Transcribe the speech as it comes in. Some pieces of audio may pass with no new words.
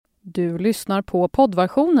Du lyssnar på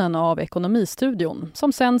poddversionen av Ekonomistudion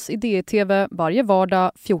som sänds i DTV varje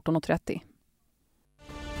vardag 14.30.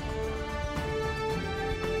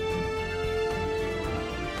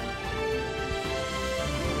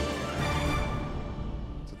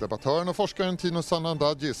 Debattören och forskaren Tino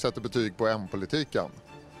Sanandaji sätter betyg på M-politiken.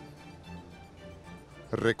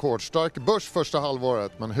 Rekordstark börs första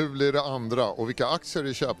halvåret, men hur blir det andra och vilka aktier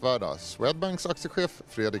är köpvärda? Swedbanks aktiechef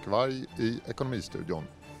Fredrik Varg i Ekonomistudion.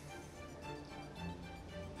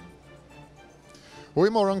 Och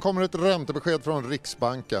imorgon kommer ett räntebesked från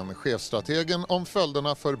Riksbanken, chefstrategen om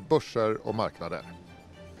följderna för börser och marknader.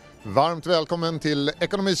 Varmt välkommen till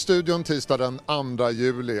Ekonomistudion tisdag den 2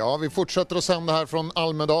 juli. Ja, vi fortsätter att sända här från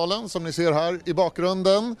Almedalen som ni ser här i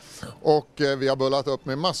bakgrunden. Och vi har bullat upp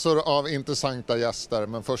med massor av intressanta gäster,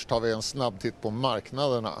 men först har vi en snabb titt på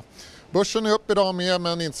marknaderna. Börsen är upp idag med,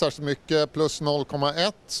 men inte särskilt mycket. Plus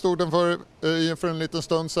 0,1 stod den för en liten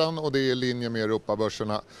stund sedan och det är i linje med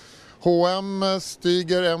Europabörserna. H&M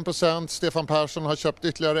stiger 1%, Stefan Persson har köpt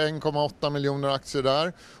ytterligare 1,8 miljoner aktier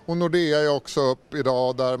där. Och Nordea är också upp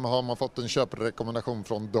idag, där har man fått en köprekommendation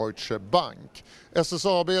från Deutsche Bank.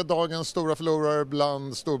 SSAB, dagens stora förlorare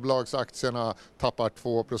bland storbolagsaktierna, tappar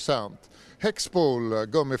 2%. Hexpol,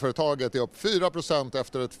 gummiföretaget, är upp 4%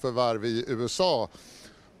 efter ett förvärv i USA.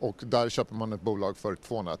 Och där köper man ett bolag för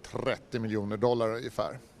 $230 miljoner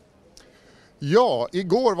ungefär. Ja,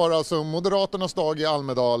 igår var det alltså Moderaternas dag i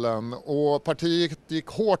Almedalen och partiet gick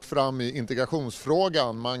hårt fram i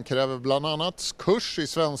integrationsfrågan. Man kräver bland annat kurs i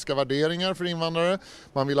svenska värderingar för invandrare.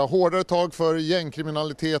 Man vill ha hårdare tag för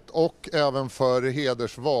gängkriminalitet och även för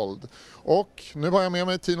hedersvåld. Och nu har jag med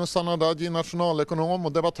mig Tino Sanandaji, nationalekonom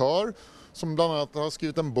och debattör, som bland annat har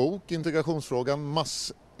skrivit en bok, Integrationsfrågan,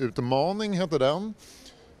 massutmaning heter den.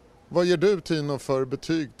 Vad ger du, Tino, för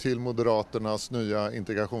betyg till Moderaternas nya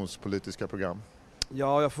integrationspolitiska program?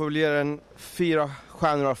 Ja, jag får väl ge den 4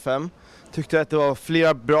 stjärnor av 5. Tyckte att det var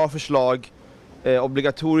flera bra förslag.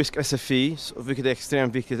 Obligatorisk SFI, vilket är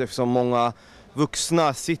extremt viktigt eftersom många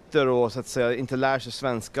vuxna sitter och så att säga inte lär sig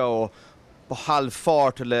svenska och på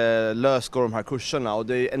halvfart eller lösgår de här kurserna. Och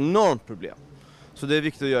det är ett enormt problem. Så det är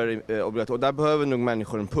viktigt att göra det obligatoriskt. Och där behöver nog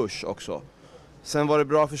människor en push också. Sen var det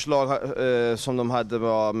bra förslag som de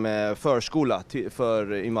hade med förskola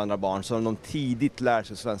för invandrarbarn, så de tidigt lär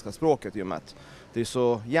sig svenska språket i och med att det är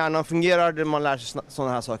så hjärnan fungerar där man lär sig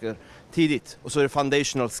sådana här saker tidigt. Och så är det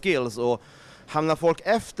foundational skills, och hamnar folk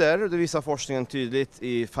efter, det visar forskningen tydligt,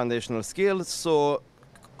 i foundational skills så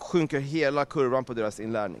sjunker hela kurvan på deras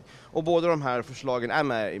inlärning. Och båda de här förslagen är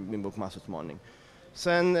med i min bok Massutmaning.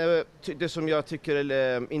 Sen det som jag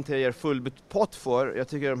tycker inte ger full pott för, jag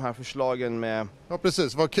tycker de här förslagen med... Ja,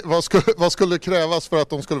 precis. Vad skulle krävas för att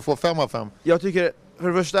de skulle få 5 av 5? Jag tycker för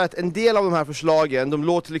det första att en del av de här förslagen, de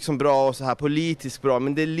låter liksom bra och så här politiskt bra,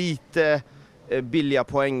 men det är lite billiga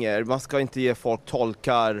poänger. Man ska inte ge folk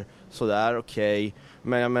tolkar sådär, okej.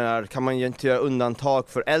 Men jag menar, kan man inte göra undantag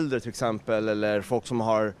för äldre till exempel, eller folk som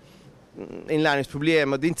har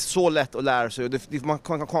inlärningsproblem, och det är inte så lätt att lära sig. Man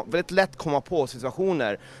kan väldigt lätt komma på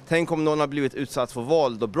situationer. Tänk om någon har blivit utsatt för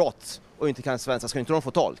våld och brott och inte kan svenska, ska inte de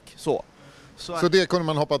få tolk? Så det kunde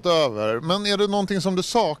man hoppat över. Men är det någonting som du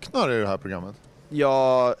saknar i det här programmet?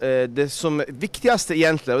 Ja, det som viktigaste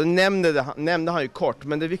egentligen, och det nämnde han ju kort,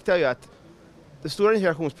 men det viktiga är ju att det stora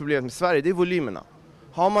integrationsproblemet med Sverige, det är volymerna.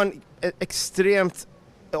 Har man extremt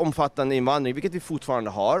omfattande invandring, vilket vi fortfarande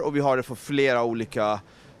har, och vi har det för flera olika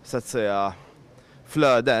så att säga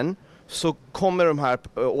flöden, så kommer de här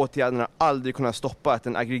åtgärderna aldrig kunna stoppa att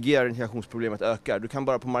den aggregerade integrationsproblemet ökar. Du kan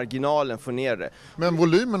bara på marginalen få ner det. Men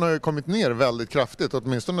volymen har ju kommit ner väldigt kraftigt,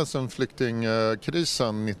 åtminstone sedan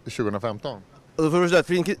flyktingkrisen 2015.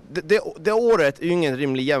 Det året är ju ingen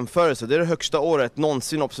rimlig jämförelse. Det är det högsta året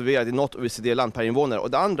någonsin observerat i något OECD-land per invånare.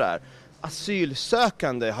 Och det andra är,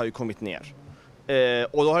 asylsökande har ju kommit ner.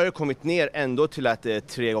 Och då har det kommit ner ändå till att det är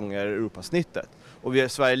 3 gånger Europasnittet. Och vi är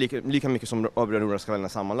Sverige lika mycket som övriga nordiska länderna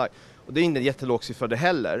sammanlagt. Och det är inte en jättelåg siffra det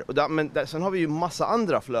heller. Sen har vi ju massa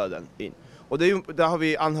andra flöden in. Och där har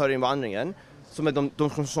vi anhöriginvandringen som är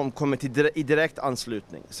de som kommer i direkt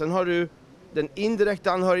anslutning. Sen har du den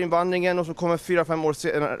indirekta anhöriginvandringen och som kommer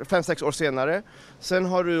 5-6 år senare. Sen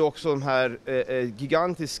har du också de här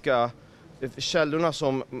gigantiska källorna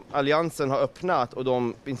som alliansen har öppnat och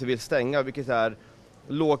de inte vill stänga, vilket är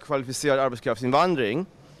lågkvalificerad arbetskraftsinvandring.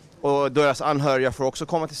 Och deras anhöriga får också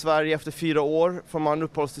komma till Sverige efter 4 år får man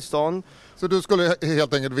uppehållstillstånd. Så du skulle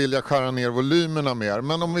helt enkelt vilja skära ner volymerna mer.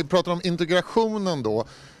 Men om vi pratar om integrationen då,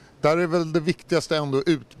 där är väl det viktigaste ändå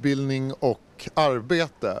utbildning och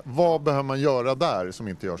arbete. Vad behöver man göra där som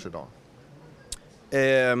inte görs idag?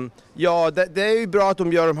 Ja, det är ju bra att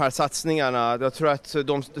de gör de här satsningarna. Jag tror att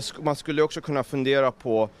man skulle också kunna fundera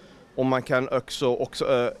på om man kan också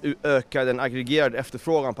öka den aggregerade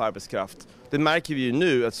efterfrågan på arbetskraft. Det märker vi ju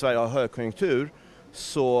nu att Sverige har högkonjunktur,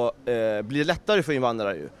 så blir det lättare för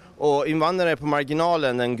invandrare ju. Och invandrare är på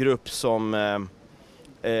marginalen en grupp som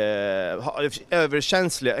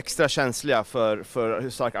överkänsliga, extra känsliga för hur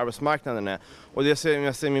stark arbetsmarknaden är. Och det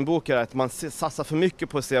jag ser i min bok är att man satsar för mycket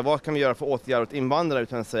på att säga vad kan vi göra för åtgärder åt invandrare,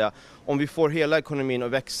 utan att säga om vi får hela ekonomin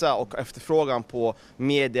att växa och efterfrågan på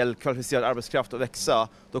medelkvalificerad arbetskraft att växa,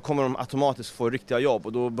 då kommer de automatiskt få riktiga jobb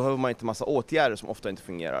och då behöver man inte massa åtgärder som ofta inte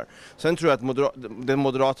fungerar. Sen tror jag att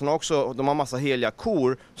Moderaterna också, de har massa heliga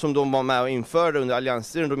kor som de var med och införde under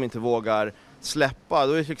allianstiden, de inte vågar släppa.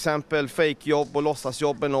 Då är till exempel fejkjobb och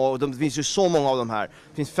låtsasjobben, och det finns ju så många av de här.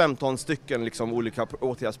 Det finns 15 stycken liksom olika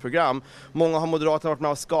åtgärdsprogram. Många har Moderaterna varit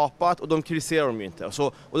med och skapat och de kritiserar dem ju inte.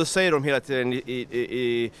 Och då säger de hela tiden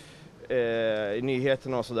i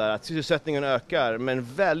nyheterna och sådär att sysselsättningen ökar, men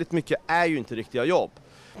väldigt mycket är ju inte riktiga jobb.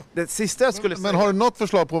 Det sista jag skulle säga... Men har du något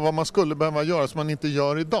förslag på vad man skulle behöva göra som man inte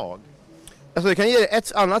gör idag? Alltså jag kan ge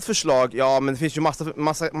ett annat förslag, ja, men det finns ju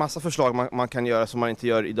massa förslag man kan göra som man inte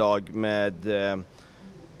gör idag.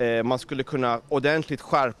 Man skulle kunna ordentligt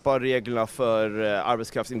skärpa reglerna för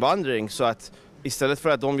arbetskraftsinvandring, så att istället för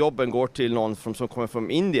att de jobben går till någon som kommer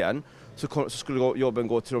från Indien, så skulle jobben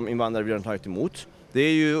gå till de invandrare vi redan tagit emot. Det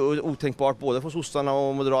är ju otänkbart både för sossarna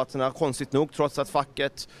och Moderaterna, konstigt nog, trots att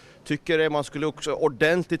facket tycker det. Man skulle också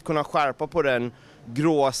ordentligt kunna skärpa på den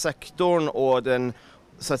gråa sektorn och den,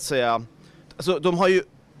 så att säga... Alltså, de har ju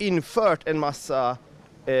infört en massa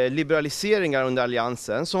liberaliseringar under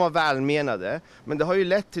alliansen som var välmenade, men det har ju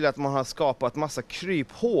lett till att man har skapat massa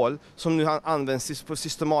kryphål som nu används på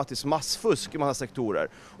systematiskt massfusk i massa sektorer.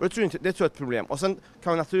 Och det tror jag är ett problem. Och sen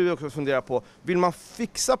kan man naturligtvis också fundera på, vill man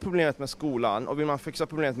fixa problemet med skolan och vill man fixa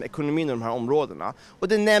problemet med ekonomin i de här områdena, och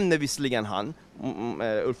det nämner visserligen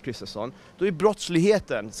Ulf Kristersson, då är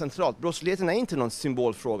brottsligheten centralt. Brottsligheten är inte någon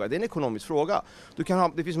symbolfråga, det är en ekonomisk fråga.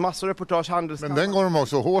 Det finns massor av reportage, Men den går de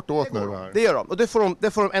också hårt åt nu här. Det gör de, och det får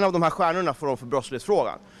de en av de här stjärnorna får de för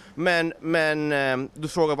brottslighetsfrågan. Men du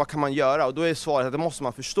frågar vad kan man göra, och då är svaret att det måste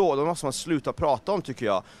man förstå, då måste man sluta prata om, tycker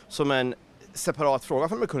jag, som en separat fråga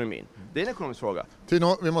från ekonomin. Det är en ekonomisk fråga.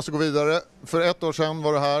 Tino, vi måste gå vidare. För 1 år sedan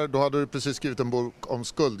var du här, då hade du precis skrivit en bok om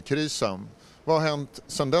skuldkrisen. Vad har hänt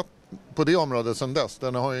på det området sedan dess?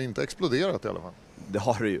 Den har ju inte exploderat i alla fall. Det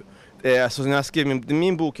har det ju. Så när jag skrev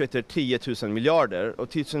min bok heter 10 000 miljarder, och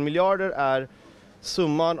 10 000 miljarder är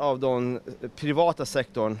summan av den privata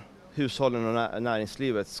sektorn, hushållen och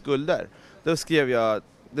näringslivets skulder. Då skrev jag,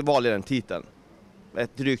 det var den titeln,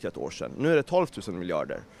 drygt ett år sedan. Nu är det 12 000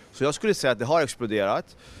 miljarder. Så jag skulle säga att det har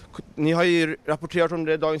exploderat. Ni har ju rapporterat om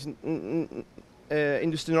det i Dagens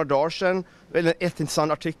Industri några dagar sedan. En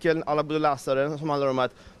intressant artikel, alla borde läsa den, som handlar om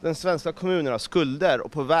att den svenska kommunerna skulder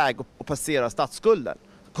och på väg att passera statsskulden.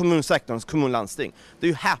 Kommunsektorns kommunlandsting. Det är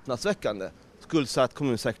ju häpnadsväckande skuldsatt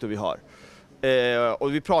kommunsektor vi har.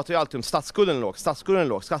 Och vi pratar ju alltid om statsskulden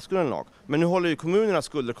låg. Men nu håller ju kommunernas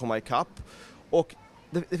skulder komma ikapp. Och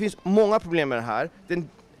det finns många problem med det här. Den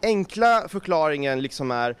enkla förklaringen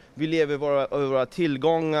liksom är vi lever över våra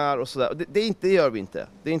tillgångar och sådär. Det gör vi inte.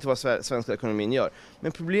 Det är inte vad svenska ekonomin gör.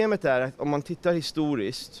 Men problemet är att om man tittar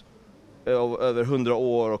historiskt över 100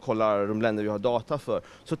 år och kollar de länder vi har data för,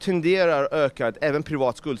 så tenderar ökad även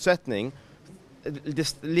privat skuldsättning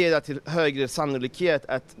det leder till högre sannolikhet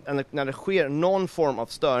att när det sker någon form av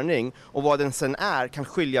störning, och vad den sen är kan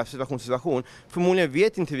skilja situation till situation. Förmodligen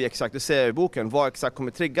vet inte vi exakt, det säger i boken, vad exakt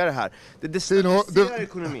kommer trigga det här. Det destabiliserar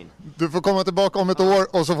ekonomin. Du får komma tillbaka om ett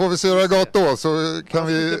år och så får vi se hur det har gått då, så kan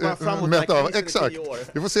vi mäta av. Exakt.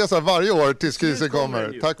 Vi får se så här varje år tills krisen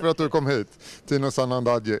kommer. Tack för att du kom hit, Tino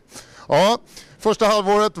Sanandaji. Ja, första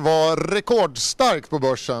halvåret var rekordstarkt på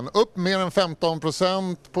börsen. Upp mer än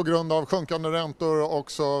 15% på grund av sjunkande räntor och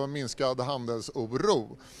också minskad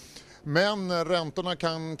handelsoro. Men räntorna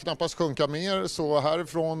kan knappast sjunka mer, så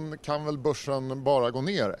härifrån kan väl börsen bara gå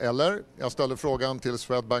ner, eller? Jag ställer frågan till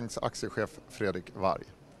Swedbanks aktiechef Fredrik Varg.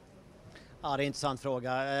 Ja, det är en intressant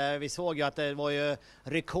fråga. Vi såg ju att det var ju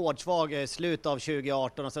rekordsvag slut av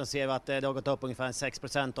 2018 och sen ser vi att det har gått upp ungefär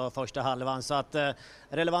 6% av första halvan. Så att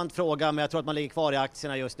relevant fråga, men jag tror att man ligger kvar i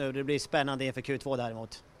aktierna just nu. Det blir spännande inför Q2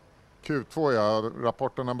 däremot. Q2, ja.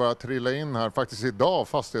 Rapporterna börjar trilla in här. Faktiskt idag,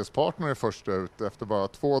 Fastighetspartner är först ut efter bara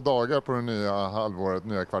 2 dagar på det nya halvåret,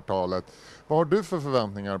 nya kvartalet. Vad har du för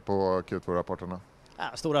förväntningar på Q2-rapporterna?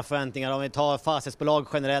 Stora förväntningar. Om vi tar fastighetsbolag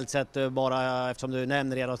generellt sett, bara eftersom du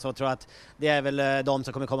nämner det, så tror jag att det är väl de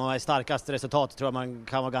som kommer komma med starkast resultat, tror jag man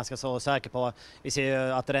kan vara ganska så säker på. Vi ser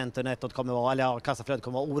ju att räntenettot kommer vara, eller kassaflödet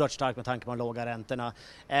kommer vara oerhört starkt med tanke på de låga räntorna.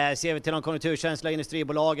 Ser vi till de konjunkturkänsliga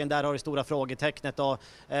industribolagen, där har det stora frågetecknet, och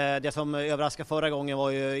det som överraskade förra gången var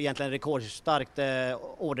ju egentligen rekordstarkt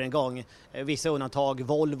orderingång. Vissa undantag,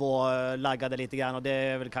 Volvo laggade lite grann, och det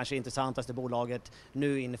är väl kanske intressantaste bolaget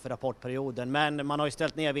nu inför rapportperioden. Men man har ju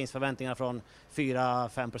ställt ner vinstförväntningarna från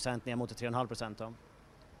 4-5% ner mot 3,5%.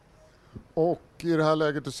 Och i det här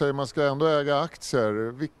läget du säger man ska ändå äga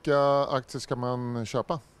aktier. Vilka aktier ska man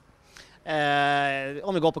köpa?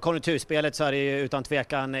 Om vi går på konjunkturspelet så är det ju utan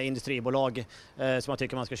tvekan industribolag som jag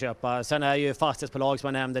tycker man ska köpa. Sen är ju fastighetsbolag som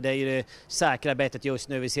jag nämnde, det är ju det säkra bettet just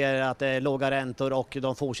nu. Vi ser att det är låga räntor och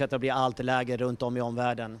de fortsätter att bli allt lägre runt om i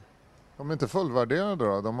omvärlden. De är inte fullvärderade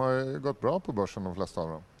då? De har ju gått bra på börsen, de flesta av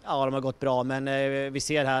dem. Ja, de har gått bra, men vi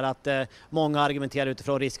ser här att många argumenterar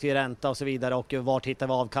utifrån riskfri ränta och så vidare, och vart hittar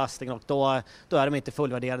vi avkastning, och då är de inte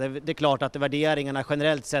fullvärderade. Det är klart att värderingarna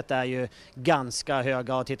generellt sett är ju ganska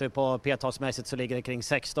höga, och tittar vi på p-talsmässigt så ligger det kring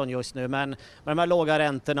 16 just nu, men med de här låga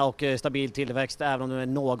räntorna och stabil tillväxt, även om de är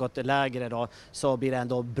något lägre då, så blir det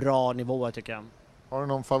ändå bra nivåer tycker jag. Har du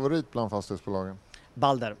någon favorit bland fastighetsbolagen?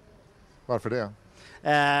 Balder. Varför det?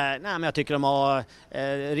 Nej, men jag tycker de har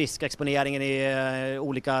riskexponeringen i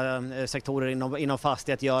olika sektorer inom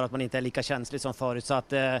fastighet gör att man inte är lika känslig som förut. Så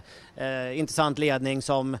att intressant ledning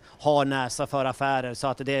som har näsa för affärer, så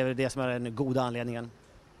att det är det som är den goda anledningen.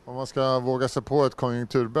 Om man ska våga sig på ett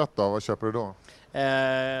konjunkturbett då, vad köper du då?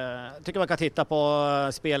 Jag tycker man kan titta på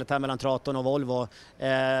spelet här mellan Traton och Volvo.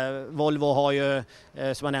 Volvo har ju,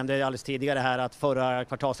 som jag nämnde alldeles tidigare här, att förra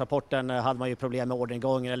kvartalsrapporten hade man ju problem med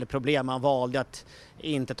orderingången, eller problem, man valde att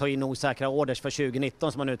inte ta in osäkra orders för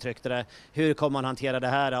 2019 som man uttryckte det. Hur kommer man hantera det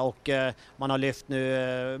här? Och man har lyft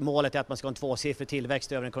nu, målet är att man ska ha en tvåsiffrig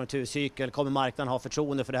tillväxt över en konjunkturcykel. Kommer marknaden ha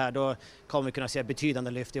förtroende för det här, då kommer vi kunna se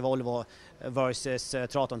betydande lyft i Volvo versus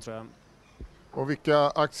Traton, tror jag. Och vilka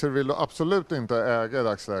aktier vill du absolut inte äga i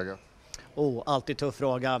dagsläget? Alltid tuff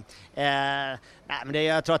fråga. Men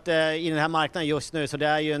jag tror att i den här marknaden just nu, så det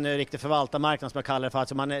är ju en riktig förvaltarmarknad som jag kallar det för,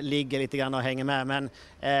 alltså man ligger lite grann och hänger med. Men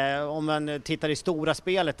om man tittar i stora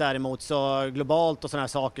spelet däremot, så globalt och sådana här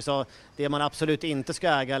saker, så det man absolut inte ska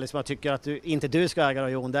äga, eller som jag tycker att inte du ska äga då,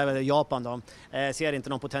 Jon, det är väl Japan då. Ser inte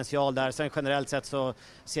någon potential där. Sen generellt sett så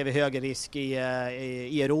ser vi högre risk i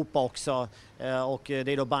Europa också. Och det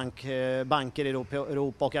är då banker i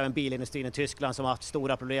Europa och även bilindustrin i Tyskland som har haft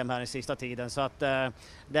stora problem här den sista tiden. Så att det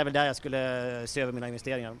är väl där jag skulle se över mina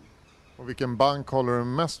investeringar. Och vilken bank håller du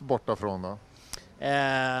mest borta från då?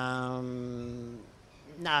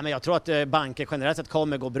 Nej, men jag tror att banker generellt sett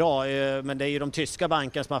kommer gå bra, men det är ju de tyska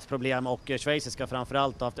bankerna som har haft problem, och schweiziska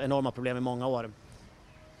framförallt har haft enorma problem i många år.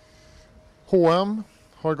 H&M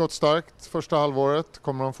har gått starkt första halvåret.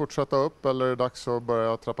 Kommer de fortsätta upp, eller är det dags att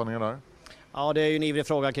börja trappa ner där? Ja, det är ju en ivrig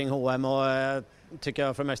fråga kring H&M, och tycker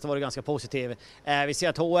jag för det mesta var det ganska positiv. Vi ser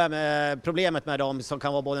att H&M, problemet med dem som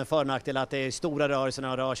kan vara både en för- och nackdel, att det är stora rörelser när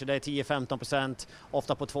de rör sig. Det är 10-15%,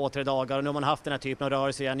 ofta på 2-3 dagar, och nu har man haft den här typen av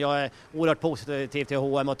rörelser igen. Jag är oerhört positiv till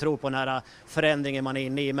H&M och tror på den här förändringen man är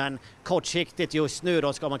inne i, men kortsiktigt just nu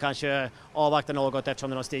då ska man kanske avvakta något, eftersom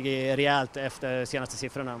den har stigit rejält efter senaste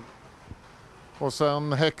siffrorna. Och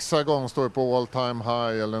sen Hexagon står på all time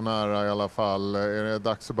high, eller nära i alla fall. Är det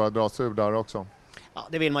dags att börja dra sig ur där också? Ja,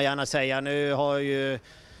 det vill man gärna säga. Nu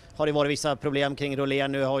har det varit vissa problem kring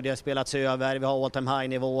Rolén. Nu har det spelats över. Vi har all time high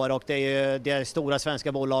nivåer, och det är ju det stora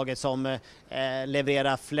svenska bolaget som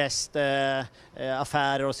levererar flest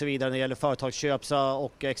affärer och så vidare när det gäller företagsköp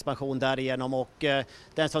och expansion därigenom. Och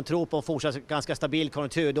den som tror på en fortsatt ganska stabil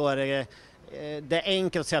konjunktur, då är det är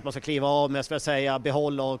enkelt att säga att man ska kliva av, men jag skulle säga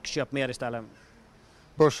behåll och köp mer istället.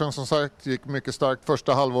 Börsen som sagt gick mycket starkt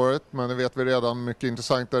första halvåret, men det vet vi redan. Mycket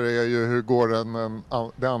intressantare är ju hur går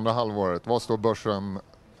det andra halvåret. Vad står börsen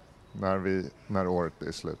när året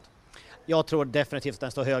är slut? Jag tror definitivt att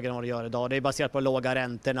den står högre än vad det gör idag. Det är baserat på låga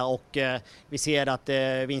räntorna, och vi ser att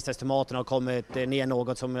vinstestimaten har kommit ner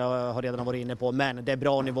något, som jag har redan varit inne på. Men det är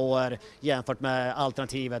bra nivåer jämfört med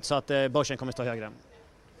alternativet, så att börsen kommer stå högre.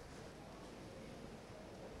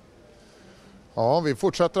 Ja, vi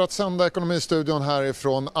fortsätter att sända Ekonomistudion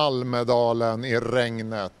härifrån Almedalen i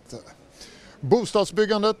regnet.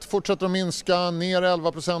 Bostadsbyggandet fortsätter att minska, ner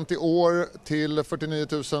 11% i år till 49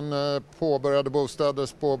 000 påbörjade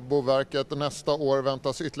bostäder på Boverket. Nästa år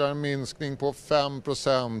väntas ytterligare en minskning på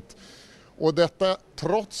 5%. Och detta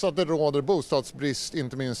trots att det råder bostadsbrist,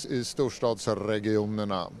 inte minst i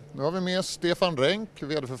storstadsregionerna. Nu har vi med Stefan Renck,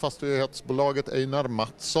 vd för fastighetsbolaget Einar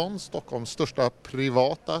Mattsson, Stockholms största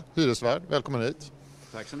privata hyresvärd. Välkommen hit.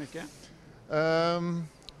 Tack så mycket.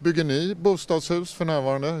 Bygger ni bostadshus för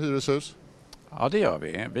närvarande, hyreshus? Ja, det gör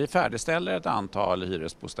vi. Vi färdigställer ett antal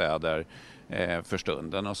hyresbostäder för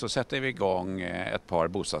stunden och så sätter vi igång ett par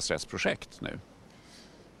bostadsrättsprojekt nu.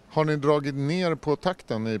 Har ni dragit ner på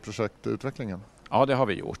takten i projektutvecklingen? Ja, det har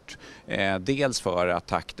vi gjort. Dels för att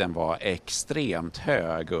takten var extremt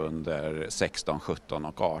hög under 16, 17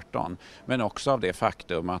 och 18. Men också av det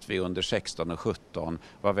faktum att vi under 16 och 17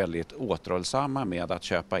 var väldigt återhållsamma med att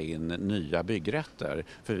köpa in nya byggrätter.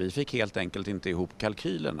 För vi fick helt enkelt inte ihop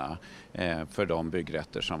kalkylerna för de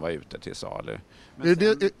byggrätter som var ute till salu.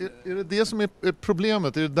 Är det som är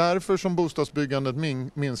problemet? Är det därför som bostadsbyggandet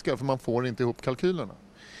minskar? För man får inte ihop kalkylerna?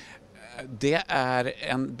 Det är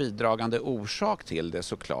en bidragande orsak till det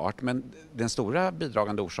såklart, men den stora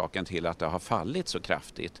bidragande orsaken till att det har fallit så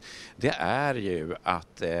kraftigt, det är ju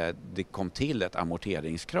att det kom till ett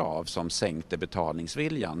amorteringskrav som sänkte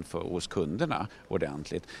betalningsviljan hos kunderna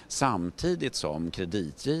ordentligt, samtidigt som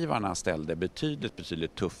kreditgivarna ställde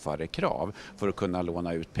betydligt tuffare krav för att kunna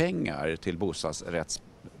låna ut pengar till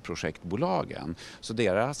bostadsrättsprojektbolagen. Så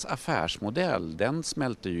deras affärsmodell, den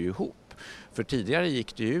smälte ju ihop. För tidigare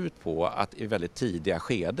gick det ut på att i väldigt tidiga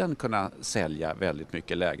skeden kunna sälja väldigt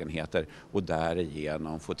mycket lägenheter och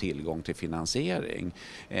därigenom få tillgång till finansiering.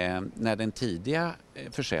 När den tidiga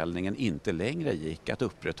försäljningen inte längre gick att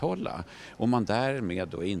upprätthålla och man därmed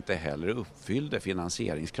då inte heller uppfyllde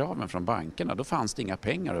finansieringskraven från bankerna, då fanns det inga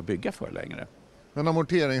pengar att bygga för längre. Men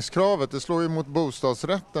amorteringskravet, det slår ju mot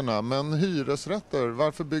bostadsrätterna, men hyresrätter,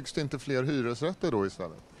 varför byggs det inte fler hyresrätter då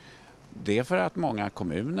istället? Det är för att många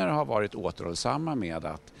kommuner har varit återhållsamma med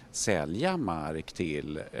att sälja mark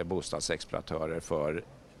till bostadsexploatörer för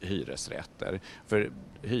hyresrätter. För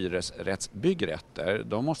hyresrättsbyggrätter,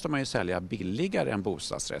 då måste man ju sälja billigare än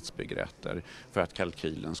bostadsrättsbyggrätter för att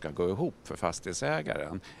kalkylen ska gå ihop för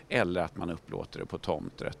fastighetsägaren, eller att man upplåter det på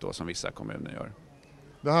tomträtt då, som vissa kommuner gör.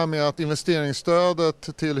 Det här med att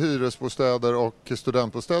investeringsstödet till hyresbostäder och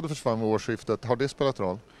studentbostäder försvann vid årsskiftet, har det spelat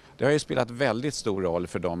roll? Det har ju spelat väldigt stor roll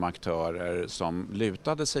för de aktörer som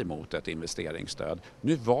lutade sig mot ett investeringsstöd.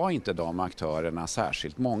 Nu var inte de aktörerna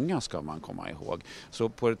särskilt många, ska man komma ihåg. Så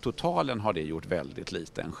på totalen har det gjort väldigt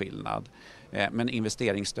liten skillnad. Men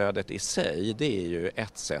investeringsstödet i sig, det är ju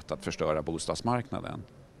ett sätt att förstöra bostadsmarknaden.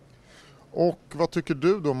 Och vad tycker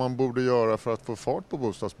du då man borde göra för att få fart på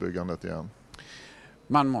bostadsbyggandet igen?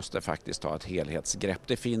 Man måste faktiskt ta ett helhetsgrepp.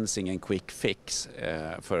 Det finns ingen quick fix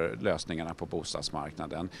för lösningarna på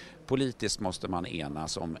bostadsmarknaden. Politiskt måste man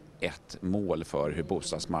enas om ett mål för hur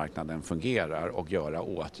bostadsmarknaden fungerar och göra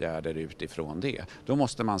åtgärder utifrån det. Då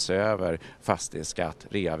måste man se över fastighetsskatt,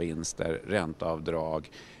 reavinster,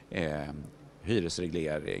 ränteavdrag,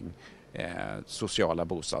 hyresreglering, sociala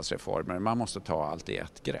bostadsreformer. Man måste ta allt i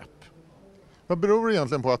ett grepp. Vad beror det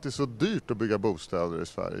egentligen på att det är så dyrt att bygga bostäder i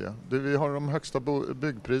Sverige? Vi har de högsta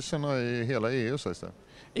byggpriserna i hela EU, sägs det.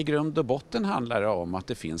 I grund och botten handlar det om att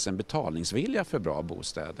det finns en betalningsvilja för bra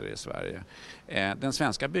bostäder i Sverige. Den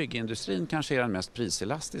svenska byggindustrin kanske är den mest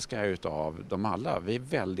priselastiska utav dem alla. Vi är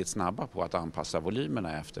väldigt snabba på att anpassa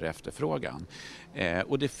volymerna efter efterfrågan.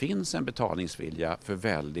 Och det finns en betalningsvilja för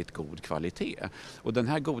väldigt god kvalitet. Och den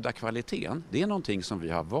här goda kvaliteten, det är någonting som vi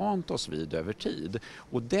har vant oss vid över tid.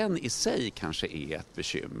 Och den i sig kanske är ett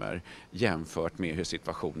bekymmer jämfört med hur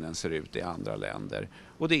situationen ser ut i andra länder.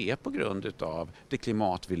 Och det är på grund av det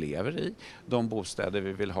klimat vi lever i, de bostäder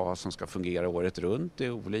vi vill ha som ska fungera året runt i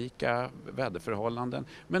olika väderförhållanden,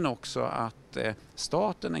 men också att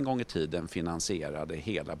staten en gång i tiden finansierade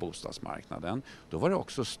hela bostadsmarknaden. Då var det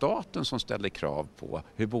också staten som ställde krav på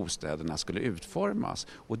hur bostäderna skulle utformas,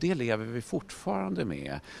 och det lever vi fortfarande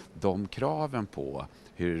med, de kraven på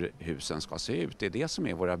hur husen ska se ut. Det är det som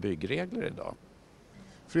är våra byggregler idag.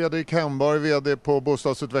 Fredrik Hemborg, vd på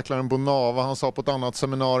bostadsutvecklaren Bonava, han sa på ett annat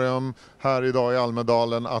seminarium här idag i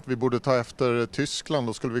Almedalen att vi borde ta efter Tyskland.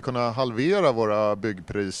 Då skulle vi kunna halvera våra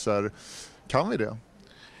byggpriser. Kan vi det?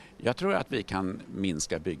 Jag tror att vi kan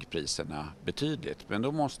minska byggpriserna betydligt, men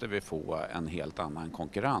då måste vi få en helt annan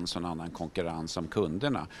konkurrens och en annan konkurrens om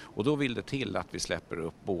kunderna. Och då vill det till att vi släpper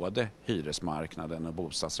upp både hyresmarknaden och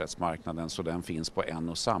bostadsrättsmarknaden så den finns på en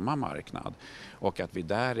och samma marknad. Och att vi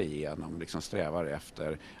därigenom liksom strävar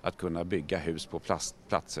efter att kunna bygga hus på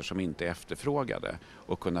platser som inte är efterfrågade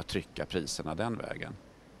och kunna trycka priserna den vägen.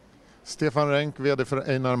 Stefan Renck, vd för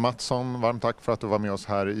Einar Mattsson, varmt tack för att du var med oss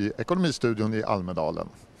här i Ekonomistudion i Almedalen.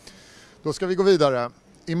 Då ska vi gå vidare.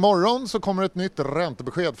 Imorgon så kommer ett nytt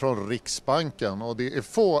räntebesked från Riksbanken, och det är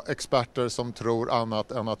få experter som tror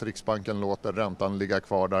annat än att Riksbanken låter räntan ligga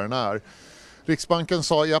kvar där den är. Riksbanken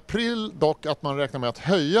sa i april dock att man räknar med att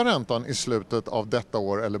höja räntan i slutet av detta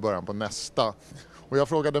år eller början på nästa. Och jag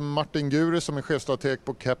frågade Martin Guri som är chefstrateg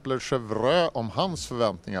på Kepler Chevreux om hans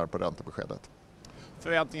förväntningar på räntebeskedet.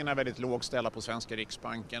 Förväntningarna är väldigt lågställda på svenska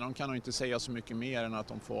Riksbanken. De kan nog inte säga så mycket mer än att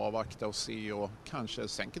de får avvakta och se och kanske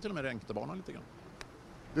sänker till och med räntebanan lite grann.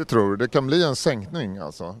 Det tror du? Det kan bli en sänkning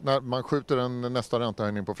alltså? När man skjuter nästa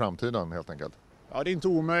räntehöjning på framtiden helt enkelt? Ja, det är inte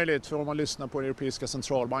omöjligt, för om man lyssnar på Europeiska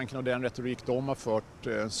centralbanken och den retorik de har fört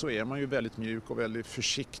så är man ju väldigt mjuk och väldigt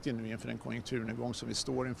försiktig nu inför den konjunkturnedgång som vi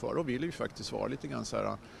står inför och vill ju faktiskt vara lite grann så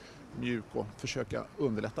här mjuk och försöka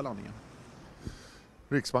underlätta landningen.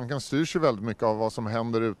 Riksbanken styrs ju väldigt mycket av vad som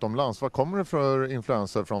händer utomlands. Vad kommer det för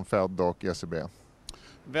influenser från Fed och ECB?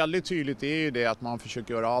 Väldigt tydligt är ju det att man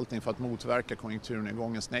försöker göra allting för att motverka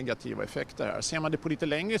konjunkturnedgångens negativa effekter här. Ser man det på lite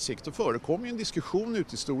längre sikt så förekommer ju en diskussion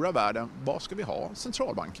ute i stora världen. Vad ska vi ha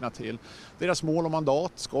centralbankerna till? Deras mål och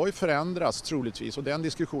mandat ska ju förändras troligtvis och den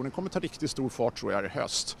diskussionen kommer ta riktigt stor fart tror jag i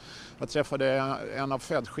höst. Jag träffade en av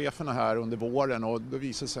Fed-cheferna här under våren och då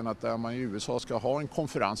visade sig att man i USA ska ha en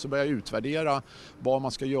konferens och börja utvärdera vad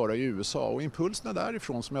man ska göra i USA. Och impulserna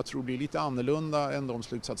därifrån som jag tror blir lite annorlunda än de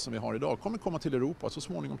slutsatser som vi har idag kommer komma till Europa så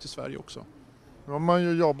småningom till Sverige också. Nu har man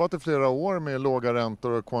ju jobbat i flera år med låga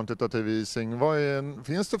räntor och kvantitativ easing.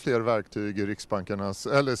 Finns det fler verktyg i Riksbankernas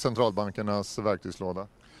eller centralbankernas verktygslåda?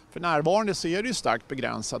 För närvarande så är det ju starkt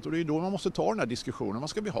begränsat och det är då man måste ta den här diskussionen. Vad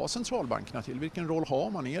ska vi ha centralbankerna till? Vilken roll har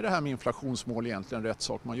man? Är det här med inflationsmål egentligen rätt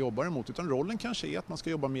sak man jobbar emot? Utan rollen kanske är att man ska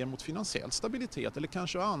jobba mer mot finansiell stabilitet eller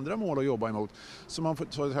kanske andra mål att jobba emot. Så man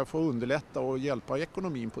får underlätta och hjälpa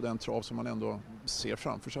ekonomin på den trav som man ändå ser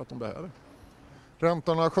framför sig att de behöver.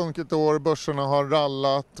 Räntorna har sjunkit i år, börserna har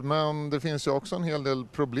rallat, men det finns ju också en hel del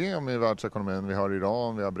problem i världsekonomin. Vi har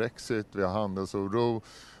Iran, vi har Brexit, vi har handelsoro.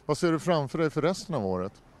 Vad ser du framför dig för resten av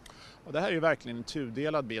året? Och det här är ju verkligen en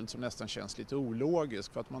tudelad bild som nästan känns lite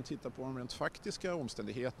ologisk. För att man tittar på de rent faktiska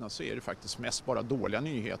omständigheterna så är det faktiskt mest bara dåliga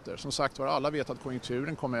nyheter. Som sagt var, alla vet att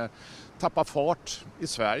konjunkturen kommer tappa fart i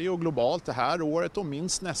Sverige och globalt det här året och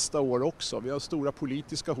minst nästa år också. Vi har stora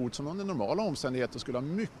politiska hot som under normala omständigheter skulle ha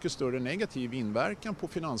mycket större negativ inverkan på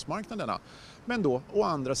finansmarknaderna. Men då, å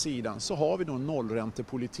andra sidan, så har vi då en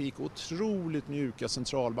nollräntepolitik och otroligt mjuka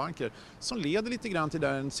centralbanker som leder lite grann till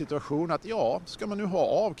den situationen att ja, ska man nu ha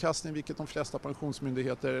avkastning, vilket de flesta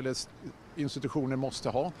pensionsmyndigheter eller institutioner måste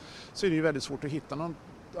ha, så är det ju väldigt svårt att hitta någon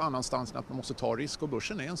annanstans än att man måste ta risk och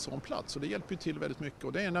börsen är en sån plats och det hjälper ju till väldigt mycket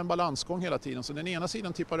och det är en balansgång hela tiden så den ena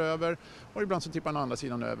sidan tippar över och ibland så tippar den andra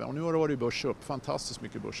sidan över och nu har det varit börs upp, fantastiskt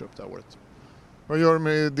mycket börs upp det här året. Vad gör du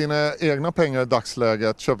med dina egna pengar i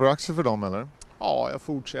dagsläget? Köper du aktier för dem eller? Ja, jag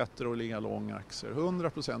fortsätter att ligga lång aktier.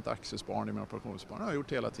 100% aktiesparande i mina pensionssparande har jag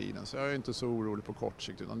gjort hela tiden. Så jag är inte så orolig på kort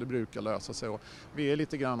sikt utan det brukar lösa sig. Och vi är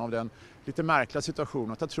lite grann av den lite märkliga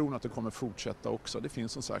situationen att jag tror att det kommer fortsätta också. Det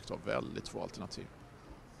finns som sagt väldigt få alternativ.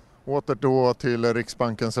 Åter då till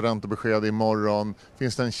Riksbankens räntebesked imorgon.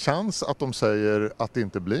 Finns det en chans att de säger att det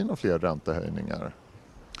inte blir några fler räntehöjningar?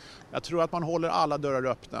 Jag tror att man håller alla dörrar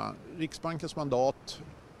öppna. Riksbankens mandat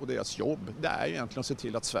och deras jobb, det är ju egentligen att se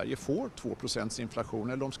till att Sverige får 2% inflation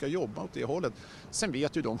eller de ska jobba åt det hållet. Sen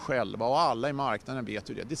vet ju de själva och alla i marknaden vet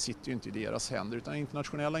ju det. Det sitter ju inte i deras händer utan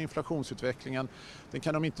internationella inflationsutvecklingen, den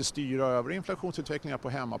kan de inte styra över. Inflationsutvecklingen på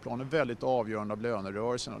hemmaplan är väldigt avgörande av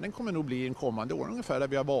lönerörelsen och den kommer nog bli en kommande år ungefär där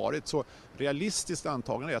vi har varit. Så realistiskt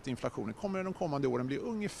antagande är att inflationen kommer de kommande åren bli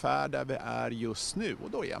ungefär där vi är just nu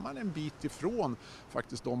och då är man en bit ifrån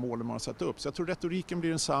faktiskt de målen man har satt upp. Så jag tror retoriken blir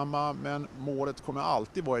densamma men målet kommer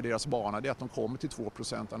alltid vara i deras bana, det är att de kommer till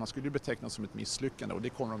 2%, annars skulle det betecknas som ett misslyckande och det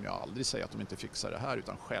kommer de ju aldrig säga att de inte fixar det här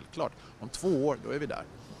utan självklart, om 2 år då är vi där.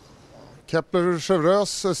 Kepler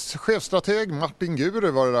Chevreux chefstrateg Martin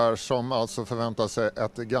Guri var det där som alltså förväntar sig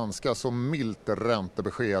ett ganska så milt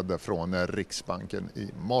räntebesked från Riksbanken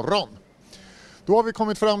imorgon. Då har vi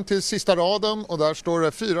kommit fram till sista raden och där står det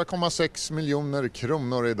 4,6 miljoner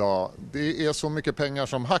kronor idag. Det är så mycket pengar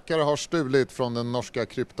som hackare har stulit från den norska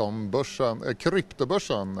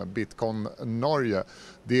kryptobörsen Bitcoin Norge.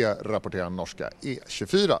 Det rapporterar norska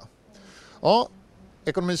E24. Ja,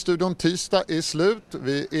 Ekonomistudion tisdag är slut.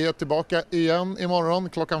 Vi är tillbaka igen imorgon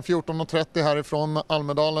klockan 14.30 härifrån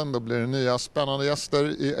Almedalen. Då blir det nya spännande gäster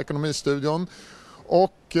i Ekonomistudion.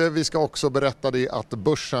 Och vi ska också berätta det att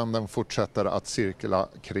börsen den fortsätter att cirkla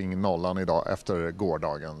kring nollan idag efter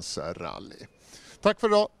gårdagens rally. Tack för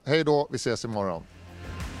idag, hej då, vi ses imorgon.